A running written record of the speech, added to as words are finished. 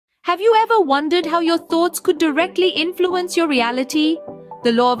Have you ever wondered how your thoughts could directly influence your reality?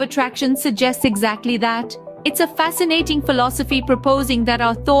 The law of attraction suggests exactly that. It's a fascinating philosophy proposing that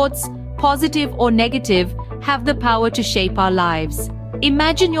our thoughts, positive or negative, have the power to shape our lives.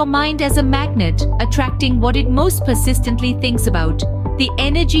 Imagine your mind as a magnet, attracting what it most persistently thinks about. The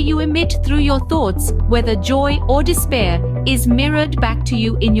energy you emit through your thoughts, whether joy or despair, is mirrored back to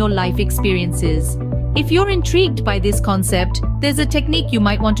you in your life experiences. If you're intrigued by this concept, there's a technique you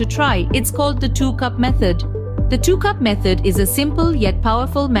might want to try. It's called the 2-cup method. The 2-cup method is a simple yet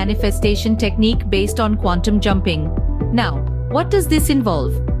powerful manifestation technique based on quantum jumping. Now, what does this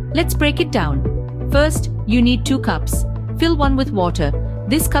involve? Let's break it down. First, you need 2 cups. Fill one with water.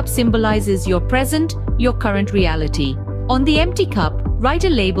 This cup symbolizes your present, your current reality. On the empty cup, write a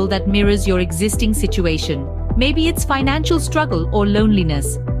label that mirrors your existing situation. Maybe it's financial struggle or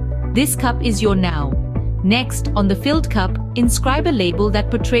loneliness. This cup is your now. Next, on the filled cup, inscribe a label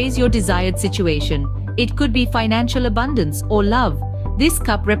that portrays your desired situation. It could be financial abundance or love. This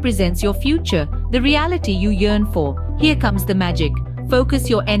cup represents your future, the reality you yearn for. Here comes the magic. Focus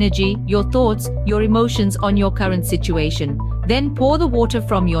your energy, your thoughts, your emotions on your current situation. Then pour the water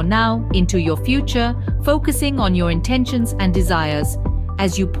from your now into your future, focusing on your intentions and desires.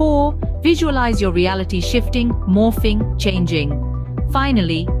 As you pour, visualize your reality shifting, morphing, changing.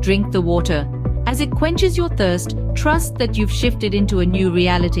 Finally, drink the water. As it quenches your thirst, trust that you've shifted into a new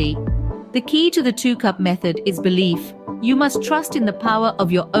reality. The key to the 2-cup method is belief. You must trust in the power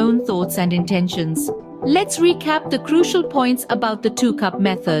of your own thoughts and intentions. Let's recap the crucial points about the 2-cup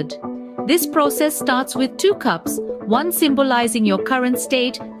method. This process starts with 2 cups, one symbolizing your current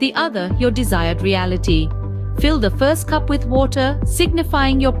state, the other your desired reality. Fill the first cup with water,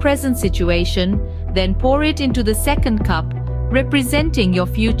 signifying your present situation, then pour it into the second cup, representing your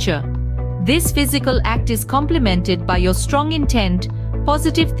future. This physical act is complemented by your strong intent,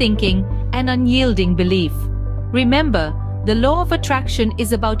 positive thinking, and unyielding belief. Remember, the law of attraction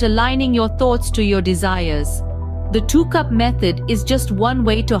is about aligning your thoughts to your desires. The 2-cup method is just one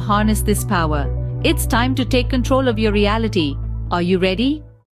way to harness this power. It's time to take control of your reality. Are you ready?